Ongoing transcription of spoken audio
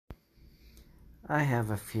I have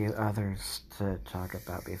a few others to talk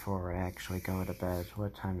about before I actually go to bed.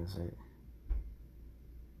 What time is it?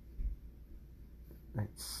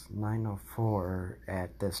 It's 9:04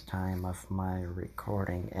 at this time of my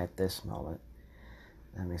recording at this moment.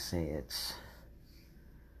 Let me see, it's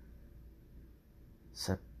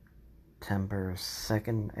September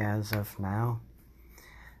 2nd as of now.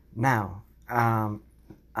 Now,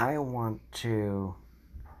 I want to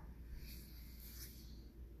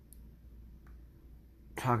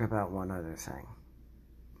talk about one other thing.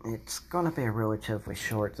 It's going to be relatively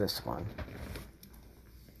short, this one.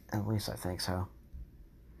 At least I think so.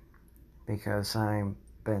 Because I've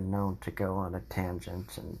been known to go on a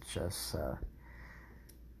tangent and just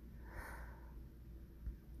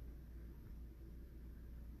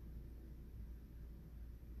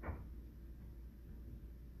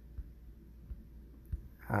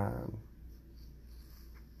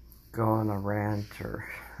go on a rant or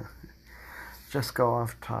just go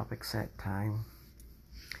off topics at time.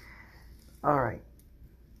 Alright.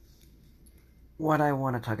 What I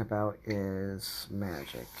want to talk about is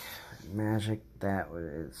Magick. Magick, that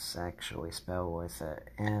is actually spelled with a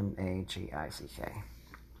Magick.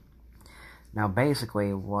 Now,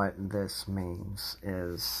 basically, what this means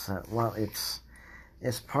is,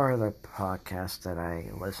 it's part of the podcast that I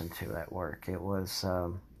listen to at work. It was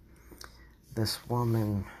this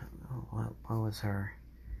woman. What was her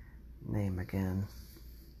name again?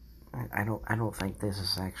 I don't think this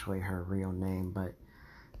is actually her real name, but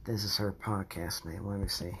this is her podcast name. Let me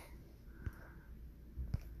see.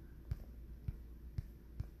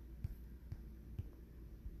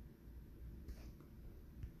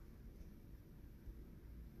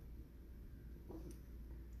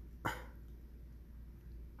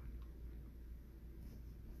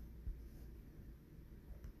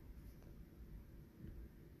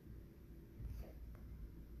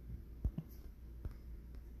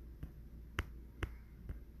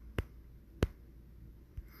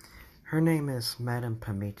 Her name is Madame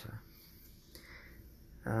Pamita.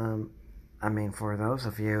 For those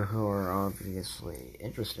of you who are obviously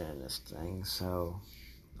interested in this thing, so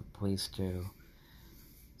please do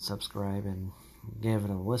subscribe and give it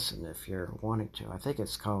a listen if you're wanting to. I think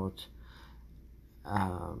it's called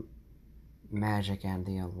Magick and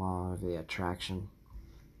the Law of the Attraction.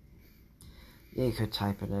 You could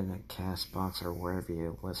type it in a Castbox or wherever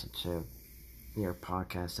you listen to your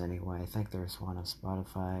podcast anyway. I think there's one on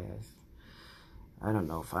Spotify. I don't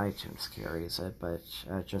know if iTunes carries it, but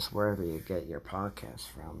just wherever you get your podcast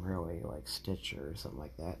from, really, like Stitcher or something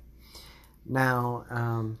like that.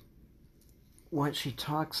 Now, what she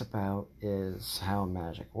talks about is how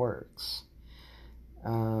magic works.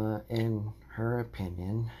 In her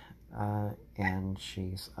opinion, and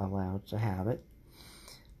she's allowed to have it,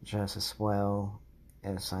 just as well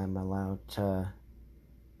as I'm allowed to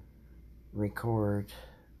record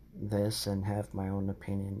this and have my own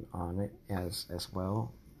opinion on it as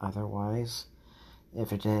well. Otherwise,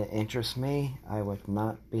 if it didn't interest me, I would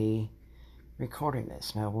not be recording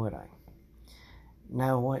this, now would I?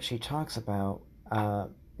 Now, what she talks about,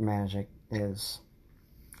 magic, is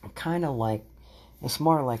kind of like, it's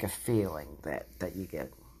more like a feeling that you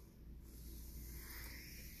get.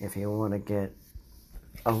 If you want to get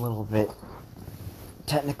a little bit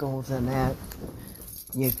technical than that,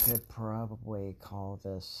 you could probably call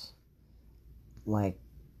this like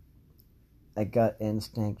a gut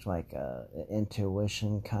instinct, like a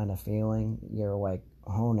intuition kind of feeling. You're like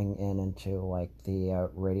honing into like the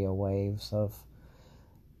radio waves of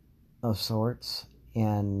sorts,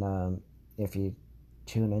 and if you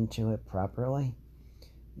tune into it properly,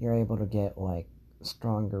 you're able to get like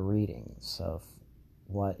stronger readings of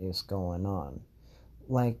what is going on.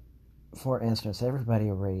 Like, for instance,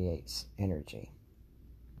 everybody radiates energy.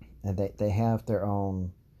 And they have their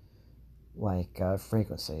own,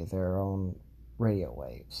 frequency, their own radio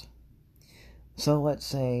waves. So let's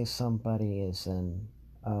say somebody is in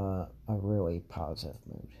a really positive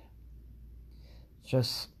mood.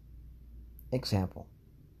 Just example.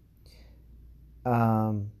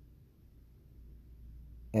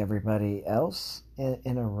 Everybody else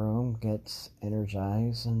in a room gets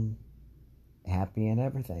energized and happy and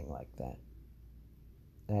everything like that.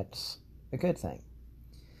 That's a good thing.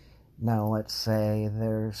 Now, let's say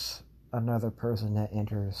there's another person that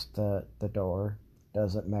enters the door.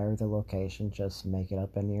 Doesn't matter the location, just make it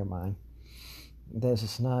up in your mind. This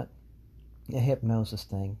is not a hypnosis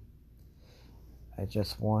thing. I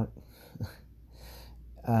just want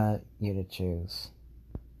you to choose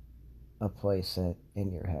a place that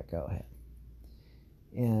in your head. Go ahead.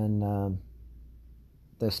 And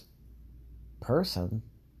this person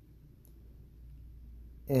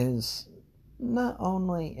is not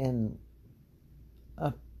only in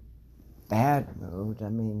a bad mood. I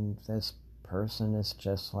mean, this person is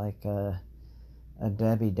just like a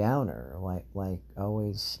Debbie Downer, like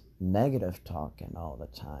always negative talking all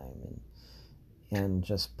the time, and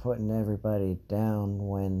just putting everybody down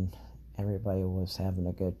when everybody was having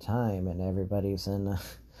a good time and everybody's in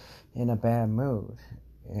a bad mood.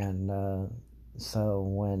 And so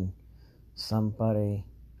when somebody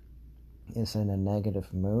is in a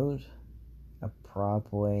negative mood,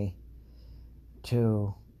 probably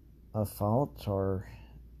to a fault, or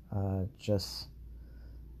just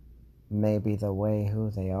maybe the way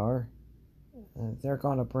who they are, they're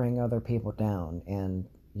going to bring other people down, and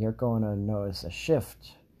you're going to notice a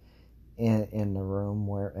shift in the room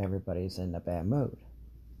where everybody's in a bad mood.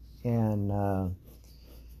 And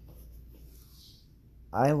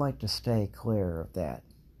I like to stay clear of that.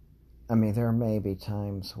 I mean, there may be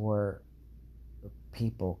times where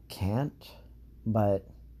people can't, but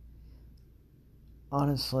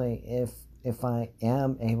honestly, if I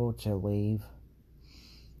am able to leave,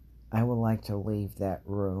 I would like to leave that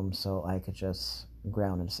room so I could just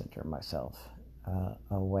ground and center myself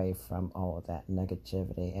away from all of that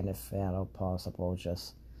negativity, and if at all possible,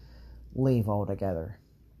 just leave altogether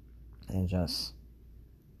and just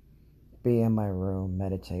be in my room,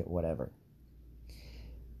 meditate, whatever.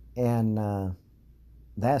 And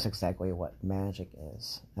that's exactly what Magick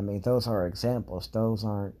is. I mean, those are examples. Those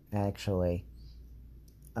aren't actually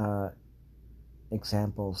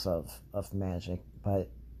examples of magic, but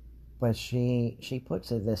she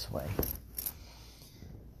puts it this way.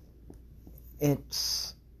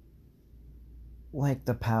 It's like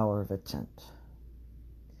the power of intent.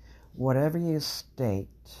 Whatever you state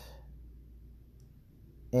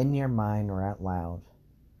in your mind or out loud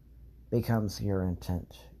becomes your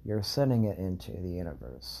intent. You're sending it into the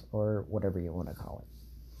universe, or whatever you want to call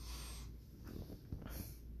it.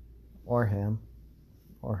 Or him,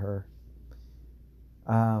 or her.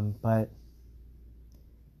 But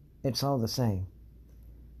it's all the same.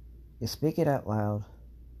 You speak it out loud.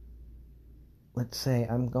 Let's say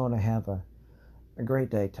I'm going to have a great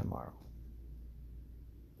day tomorrow.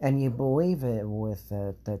 And you believe it with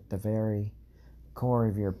the very core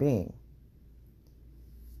of your being.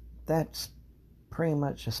 That's pretty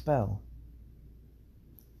much a spell.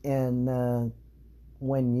 And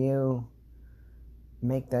when you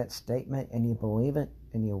make that statement and you believe it,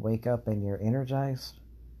 and you wake up and you're energized,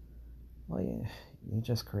 well, you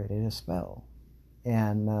just created a spell.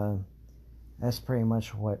 And that's pretty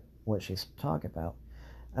much what she's talking about.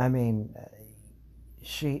 I mean,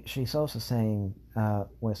 she's also saying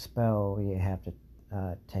with spell you have to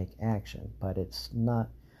take action, but it's not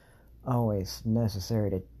always necessary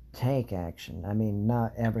to take action. I mean,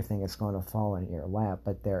 not everything is going to fall in your lap,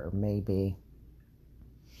 but there may be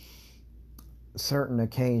certain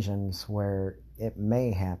occasions where it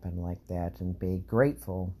may happen like that, and be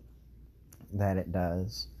grateful that it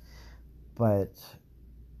does. But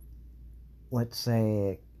let's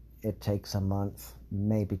say it takes a month,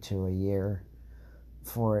 maybe to a year,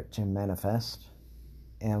 for it to manifest.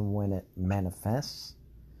 And when it manifests,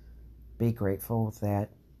 be grateful that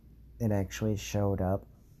it actually showed up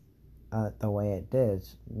the way it did.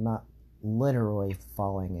 Not literally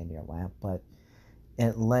falling in your lap, but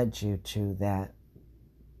it led you to that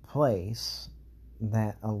place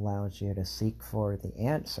that allowed you to seek for the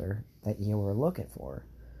answer that you were looking for.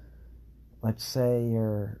 Let's say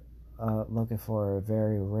you're looking for a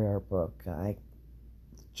very rare book. I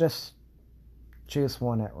just choose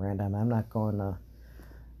one at random. I'm not going to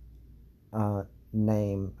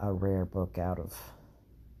name a rare book out of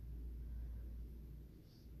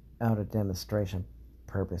demonstration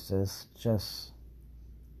purposes. Just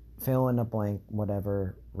fill in a blank,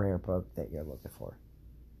 whatever rare book that you're looking for.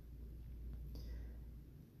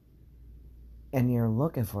 And you're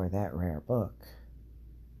looking for that rare book,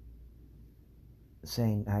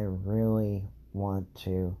 saying, I really want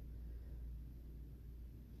to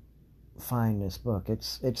find this book.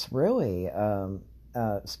 It's really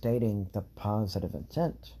stating the positive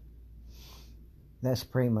intent. That's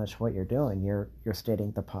pretty much what you're doing. You're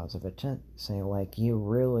stating the positive intent, saying like you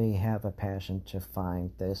really have a passion to find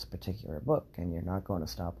this particular book, and you're not going to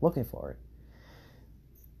stop looking for it.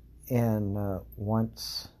 And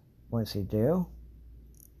once you do,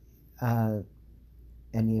 and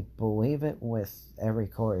you believe it with every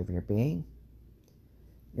core of your being,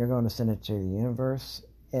 you're going to send it to the universe.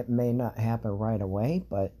 It may not happen right away,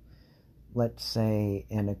 but let's say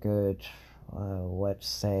in a good, let's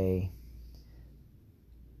say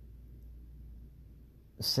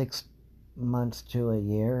 6 months to a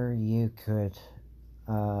year, you could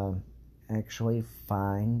actually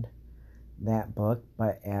find that book,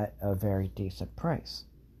 but at a very decent price.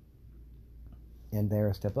 And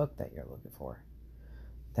there's the book that you're looking for.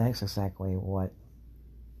 That's exactly what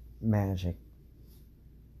Magick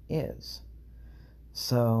is.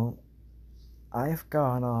 So, I've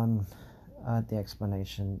gone on the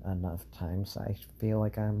explanation enough times. I feel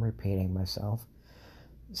like I'm repeating myself.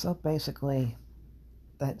 So basically,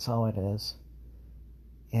 that's all it is,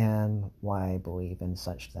 and why I believe in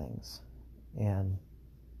such things. And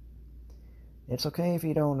it's okay if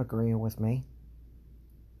you don't agree with me,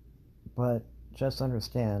 but just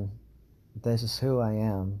understand this is who I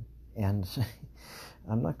am, and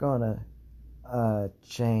I'm not going to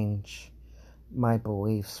change my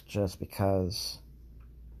beliefs just because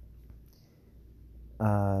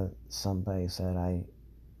somebody said I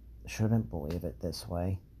shouldn't believe it this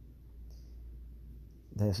way.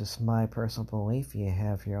 This is my personal belief. You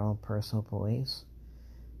have your own personal beliefs,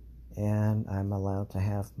 and I'm allowed to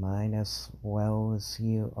have mine as well as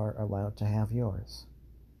you are allowed to have yours.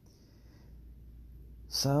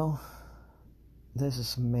 So, this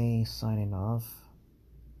is me signing off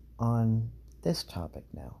on this topic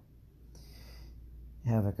now.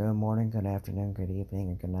 Have a good morning, good afternoon, good evening,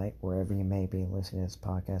 and good night, wherever you may be listening to this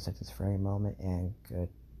podcast at this very moment, and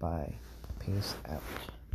goodbye. Peace out.